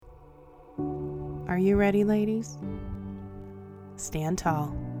Are you ready, ladies? Stand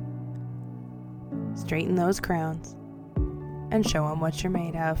tall. Straighten those crowns and show them what you're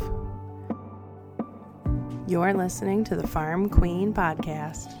made of. You're listening to the Farm Queen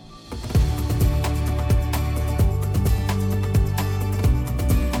Podcast.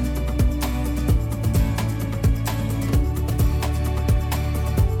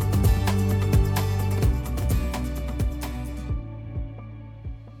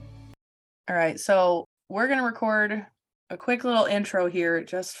 All right, so we're going to record a quick little intro here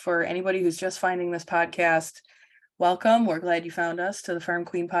just for anybody who's just finding this podcast. Welcome. We're glad you found us to the Farm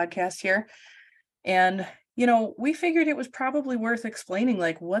Queen Podcast here. And, we figured it was probably worth explaining,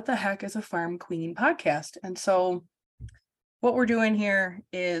 like, what the heck is a Farm Queen Podcast? And so what we're doing here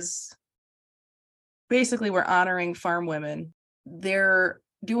is basically we're honoring farm women. They're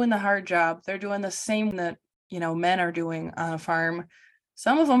doing the hard job. They're doing the same that, men are doing on a farm.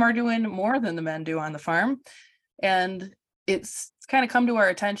 Some of them are doing more than the men do on the farm. And it's kind of come to our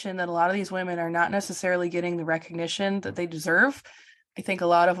attention that a lot of these women are not necessarily getting the recognition that they deserve. I think a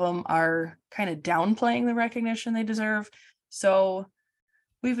lot of them are kind of downplaying the recognition they deserve. So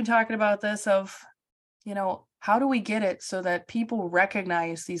we've been talking about this of, how do we get it so that people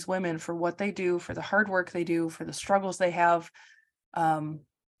recognize these women for what they do, for the hard work they do, for the struggles they have?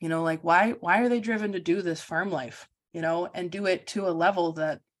 Like why are they driven to do this farm life? And do it to a level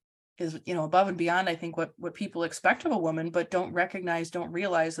that is, above and beyond, I think, what people expect of a woman, but don't realize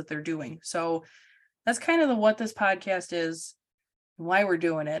that they're doing. So that's kind of what this podcast is, why we're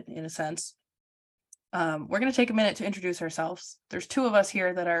doing it, in a sense. We're going to take a minute to introduce ourselves. There's two of us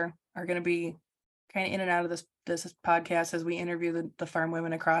here that are going to be kind of in and out of this podcast as we interview the farm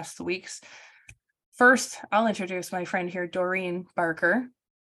women across the weeks. First, I'll introduce my friend here, Doreen Barker.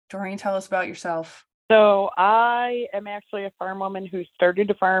 Doreen, tell us about yourself. So I am actually a farm woman who started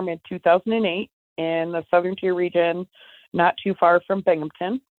to farm in 2008 in the Southern Tier region, not too far from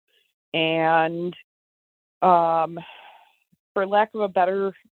Binghamton. And for lack of a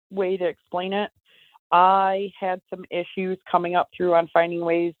better way to explain it, I had some issues coming up through on finding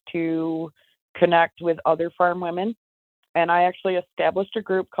ways to connect with other farm women. And I actually established a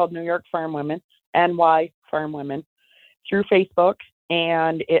group called New York Farm Women, NY Farm Women, through Facebook.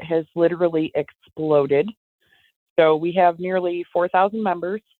 And it has literally exploded. So we have nearly 4,000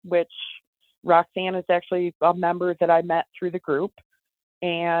 members, which Roxanne is actually a member that I met through the group.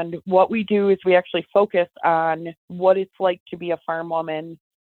 And what we do is we actually focus on what it's like to be a farm woman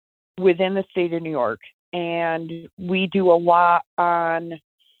within the state of New York. And we do a lot on,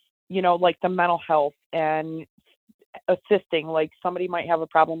 like the mental health and assisting, like somebody might have a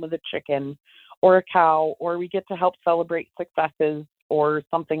problem with a chicken or a cow, or we get to help celebrate successes or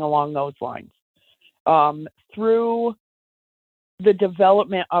something along those lines. Through the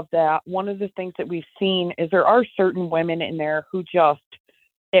development of that, one of the things that we've seen is there are certain women in there who just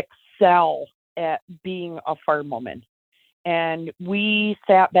excel at being a farm woman. And we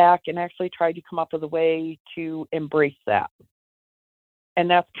sat back and actually tried to come up with a way to embrace that.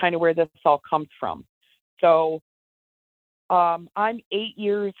 And that's kind of where this all comes from. So I'm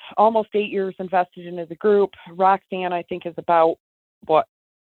almost 8 years invested into the group. Roxanne, I think, is about,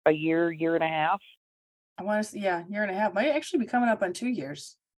 a year and a half? I want to say, year and a half. Might actually be coming up on 2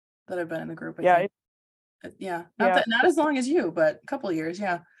 years that I've been in the group. I think. Not as long as you, but a couple of years,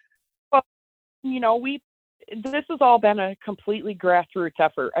 yeah. Well, this has all been a completely grassroots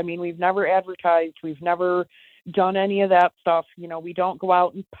effort. I mean, we've never advertised, we've never done any of that stuff. We don't go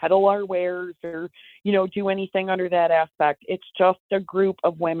out and peddle our wares or, do anything under that aspect. It's just a group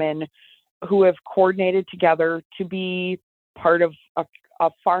of women who have coordinated together to be part of a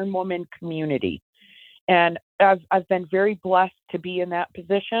farm woman community. And I've been very blessed to be in that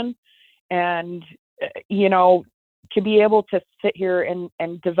position and, to be able to sit here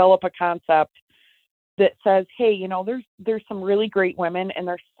and develop a concept that says, hey, there's some really great women and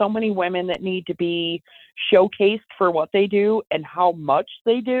there's so many women that need to be showcased for what they do and how much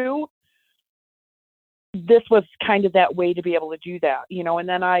they do. This was kind of that way to be able to do that, and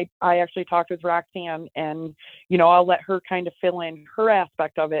then I actually talked with Roxanne and, I'll let her kind of fill in her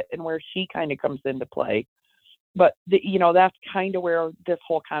aspect of it and where she kind of comes into play. But, that's kind of where this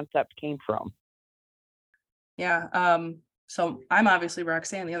whole concept came from. Yeah. So I'm obviously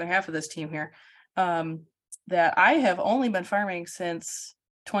Roxanne, the other half of this team here, that I have only been farming since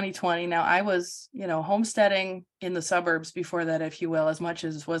 2020. Now I was, homesteading in the suburbs before that, if you will, as much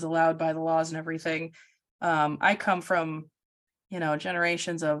as was allowed by the laws and everything. I come from,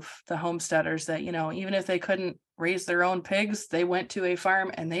 generations of the homesteaders that, even if they couldn't raise their own pigs, they went to a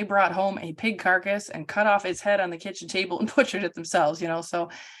farm and they brought home a pig carcass and cut off its head on the kitchen table and butchered it themselves, So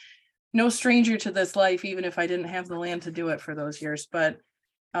no stranger to this life, even if I didn't have the land to do it for those years. But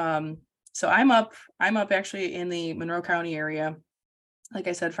so I'm up actually in the Monroe County area. Like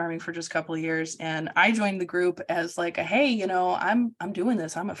I said, farming for just a couple of years. And I joined the group as like a, hey, you know, I'm doing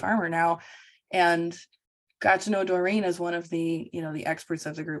this. I'm a farmer now. And got to know Doreen as one of the, you know, the experts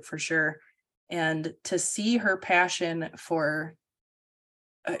of the group for sure. And to see her passion for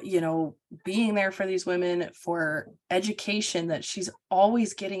you know, being there for these women, for education, that she's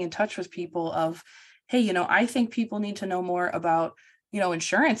always getting in touch with people of, hey, you know, I think people need to know more about, you know,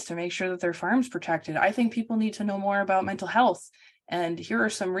 insurance to make sure that their farm's protected. I think people need to know more about mental health. And here are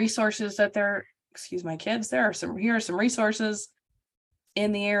some resources that they're, excuse my kids, here are some resources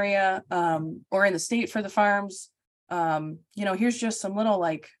in the area or in the state for the farms. You know, here's just some little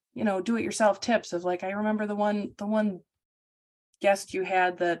like, you know, do it yourself tips of like, I remember the one guest you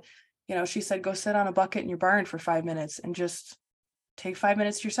had that, you know, she said, go sit on a bucket in your barn for 5 minutes and just take 5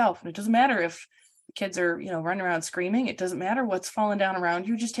 minutes yourself. And it doesn't matter if the kids are, you know, running around screaming. It doesn't matter what's falling down around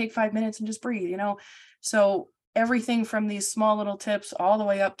you. Just take 5 minutes and just breathe, you know? So everything from these small little tips all the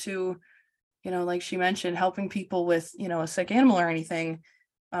way up to, you know, like she mentioned, helping people with, you know, a sick animal or anything.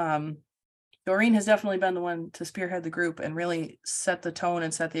 Doreen has definitely been the one to spearhead the group and really set the tone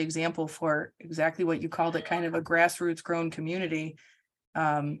and set the example for exactly what you called it, kind of a grassroots grown community.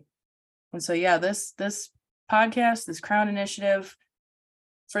 And so, yeah, this podcast, this Crown Initiative,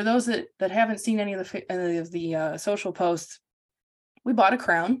 for those that haven't seen any of the social posts, we bought a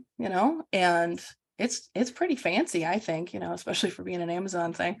crown, you know, and it's pretty fancy, I think, you know, especially for being an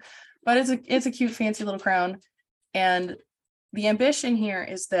Amazon thing, but it's a cute, fancy little crown. And the ambition here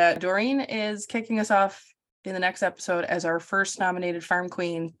is that Doreen is kicking us off in the next episode as our first nominated farm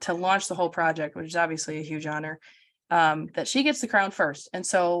queen to launch the whole project, which is obviously a huge honor, that she gets the crown first. And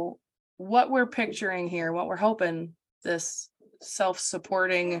so what we're picturing here, what we're hoping this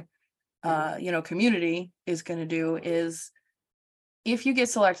self-supporting, you know, community is going to do is, if you get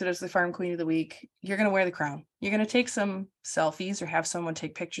selected as the farm queen of the week, you're going to wear the crown. You're going to take some selfies or have someone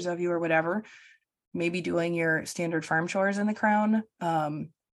take pictures of you or whatever, maybe doing your standard farm chores in the crown.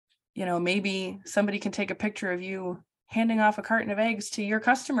 You know, maybe somebody can take a picture of you handing off a carton of eggs to your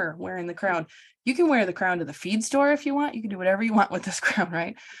customer wearing the crown. You can wear the crown to the feed store if you want. You can do whatever you want with this crown,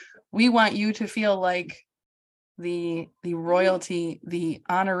 right? We want you to feel like the royalty, the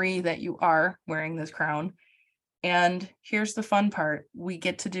honoree that you are wearing this crown. And here's the fun part. We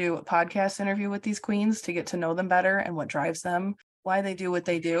get to do a podcast interview with these queens to get to know them better and what drives them, why they do what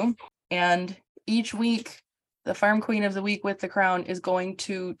they do. And each week, the farm queen of the week with the crown is going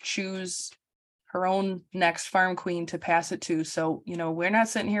to choose her own next farm queen to pass it to. So, you know, we're not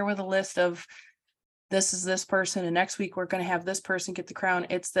sitting here with a list of this is this person and next week we're going to have this person get the crown.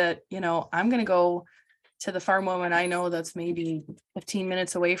 It's that, you know, I'm going to go to the farm woman I know that's maybe 15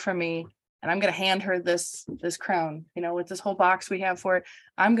 minutes away from me, and I'm going to hand her this crown, you know, with this whole box we have for it.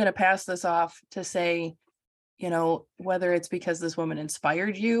 I'm going to pass this off to say, you know, whether it's because this woman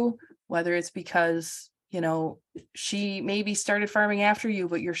inspired you, whether it's because, you know, she maybe started farming after you,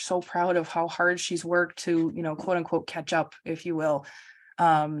 but you're so proud of how hard she's worked to, you know, quote unquote, catch up, if you will.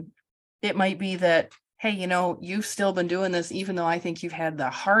 It might be that, hey, you know, you've still been doing this, even though I think you've had the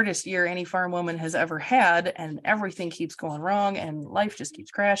hardest year any farm woman has ever had, and everything keeps going wrong and life just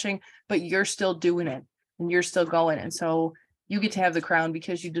keeps crashing, but you're still doing it and you're still going. And so you get to have the crown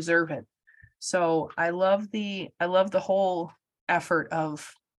because you deserve it. So I love the whole effort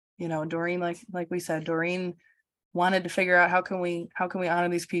of, you know, Doreen, like we said, Doreen wanted to figure out how can we honor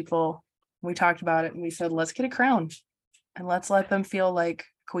these people. We talked about it and we said, let's get a crown and let's let them feel like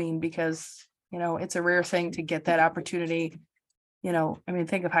queen, because, you know, it's a rare thing to get that opportunity. You know, I mean,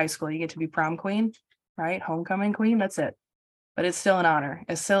 think of high school, you get to be prom queen, right? Homecoming queen, that's it. But it's still an honor.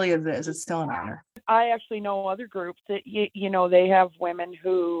 As silly as it is, it's still an honor. I actually know other groups that, you know, they have women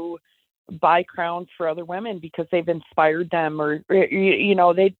who buy crowns for other women because they've inspired them, or you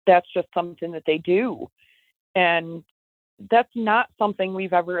know, that's just something that they do. And that's not something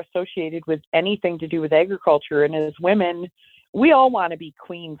we've ever associated with anything to do with agriculture. And as women, we all want to be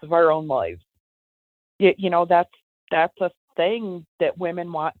queens of our own lives. You know, that's a thing that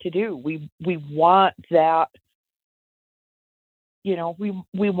women want to do. We want that, you know,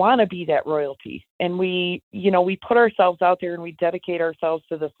 we want to be that royalty, and we, you know, we put ourselves out there and we dedicate ourselves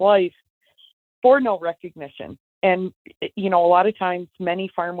to this life for no recognition. And, you know, a lot of times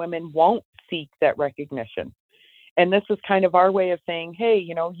many farm women won't seek that recognition. And this is kind of our way of saying, hey,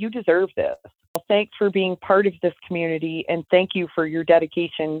 you know, you deserve this. Well, thanks for being part of this community, and thank you for your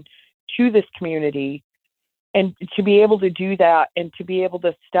dedication to this community. And to be able to do that, and to be able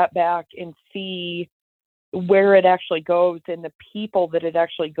to step back and see where it actually goes and the people that it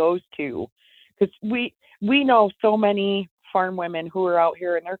actually goes to. Because we know so many farm women who are out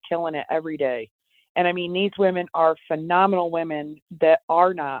here and they're killing it every day. And I mean, these women are phenomenal women that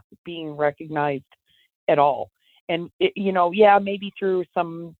are not being recognized at all. And, yeah, maybe through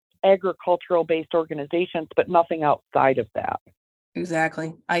some agricultural based organizations, but nothing outside of that.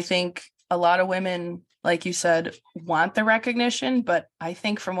 Exactly. I think a lot of women, like you said, want the recognition, but I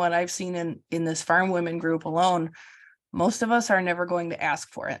think from what I've seen in this farm women group alone, most of us are never going to ask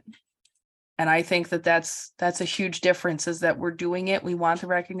for it. And I think that's a huge difference, is that we're doing it. We want the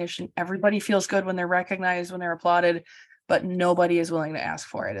recognition. Everybody feels good when they're recognized, when they're applauded, but nobody is willing to ask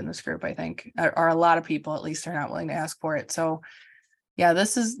for it in this group, I think, or a lot of people at least are not willing to ask for it. So yeah,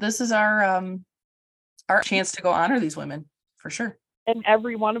 this is our chance to go honor these women for sure. And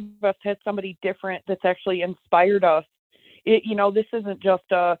every one of us has somebody different that's actually inspired us. This isn't just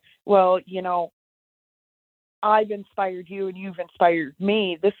I've inspired you and you've inspired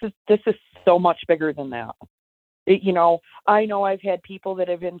me. This is so much bigger than that. I know I've had people that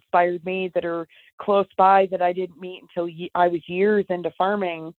have inspired me that are close by that I didn't meet until I was years into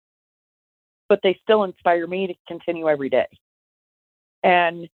farming, but they still inspire me to continue every day.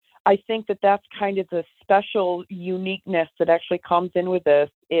 And I think that that's kind of the special uniqueness that actually comes in with this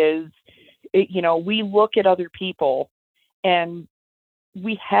is, we look at other people and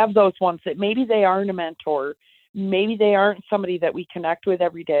we have those ones that maybe they aren't a mentor, maybe they aren't somebody that we connect with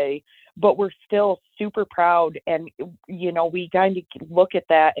every day, but we're still super proud. And, we kind of look at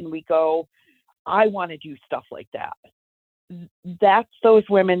that and we go, I want to do stuff like that. That's those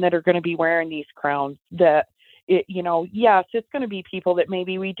women that are going to be wearing these crowns that, yes, it's going to be people that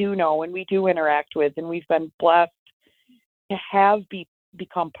maybe we do know and we do interact with, and we've been blessed to have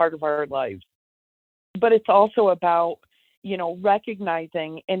become part of our lives. But it's also about,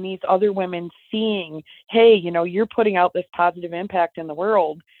 recognizing and these other women seeing, hey, you're putting out this positive impact in the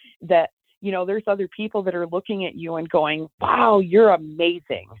world, that, there's other people that are looking at you and going, wow, you're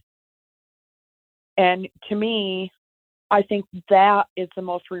amazing. And to me, I think that is the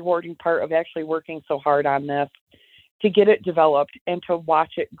most rewarding part of actually working so hard on this, to get it developed and to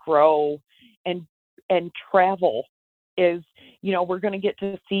watch it grow and travel is, we're going to get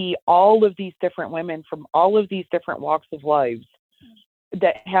to see all of these different women from all of these different walks of lives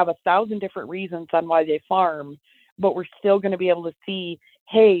that have 1,000 different reasons on why they farm, but we're still going to be able to see,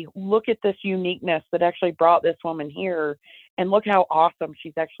 hey, look at this uniqueness that actually brought this woman here, and look how awesome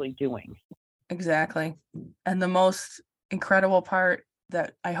she's actually doing. Exactly. And the most incredible part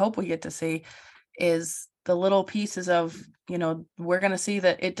that I hope we get to see is the little pieces of, we're going to see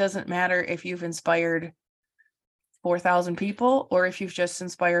that it doesn't matter if you've inspired 4,000 people or if you've just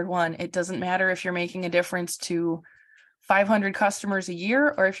inspired one. It doesn't matter if you're making a difference to 500 customers a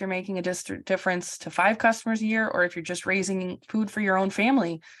year, or if you're making a difference to 5 customers a year, or if you're just raising food for your own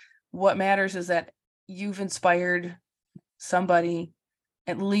family. What matters is that you've inspired somebody,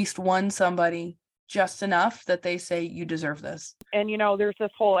 at least one somebody, just enough that they say you deserve this. And, there's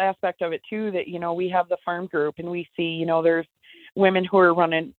this whole aspect of it too, that, we have the farm group and we see, there's women who are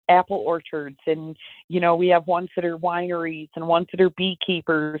running apple orchards, and, we have ones that are wineries and ones that are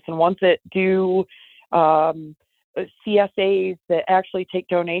beekeepers and ones that do CSAs that actually take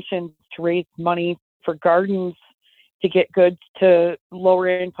donations to raise money for gardens to get goods to lower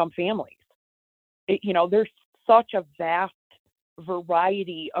income families. There's such a vast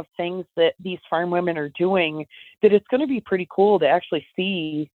variety of things that these farm women are doing that it's going to be pretty cool to actually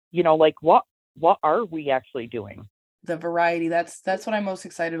see, what are we actually doing? The variety, that's what I'm most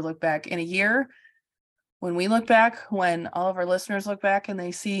excited to look back in a year. When we look back, when all of our listeners look back and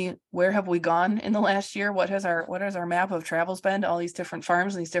they see where have we gone in the last year, what has our map of travels been to all these different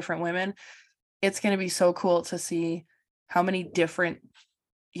farms and these different women, it's going to be so cool to see how many different,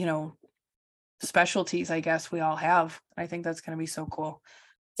 specialties, I guess, we all have. I think that's going to be so cool.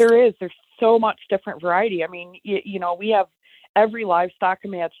 There's so much different variety. I mean, we have every livestock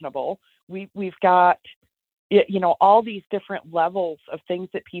imaginable. We've got, all these different levels of things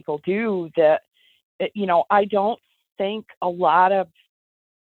that people do that, I don't think a lot of,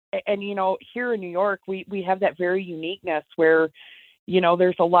 and, here in New York, we have that very uniqueness where,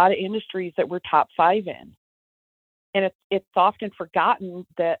 there's a lot of industries that we're top 5 in. And it's often forgotten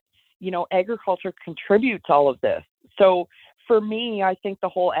that, agriculture contributes all of this. So for me, I think the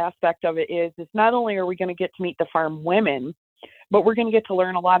whole aspect of it is not only are we going to get to meet the farm women, but we're going to get to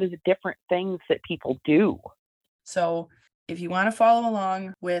learn a lot of the different things that people do. So if you want to follow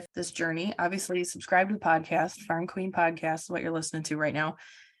along with this journey, obviously subscribe to the podcast. Farm Queen Podcast is what you're listening to right now.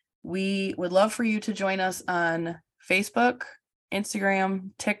 We would love for you to join us on Facebook,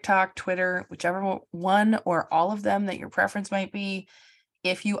 Instagram, TikTok, Twitter, whichever one or all of them that your preference might be.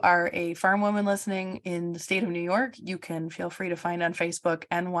 If you are a farm woman listening in the state of New York, you can feel free to find on Facebook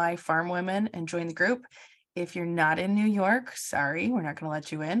NY Farm Women and join the group. If you're not in New York, sorry, we're not going to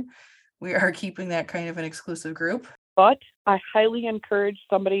let you in. We are keeping that kind of an exclusive group. But I highly encourage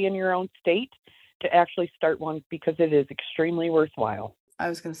somebody in your own state to actually start one because it is extremely worthwhile. I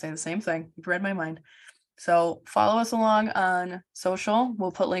was going to say the same thing. You've read my mind. So follow us along on social.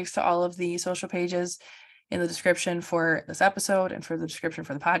 We'll put links to all of the social pages in the description for this episode and for the description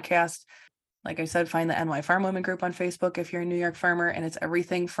for the podcast. Like I said, find the NY Farm Women group on Facebook if you're a New York farmer, and it's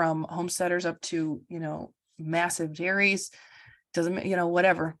everything from homesteaders up to, massive dairies. Doesn't,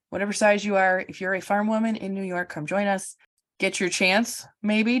 whatever size you are. If you're a farm woman in New York, come join us. Get your chance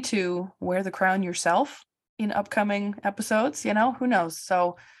maybe to wear the crown yourself in upcoming episodes, who knows?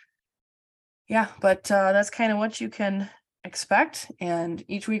 So yeah, but that's kind of what you can expect. And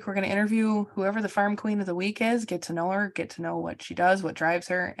each week we're going to interview whoever the farm queen of the week is, get to know her, get to know what she does, what drives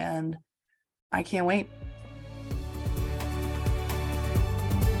her. And I can't wait.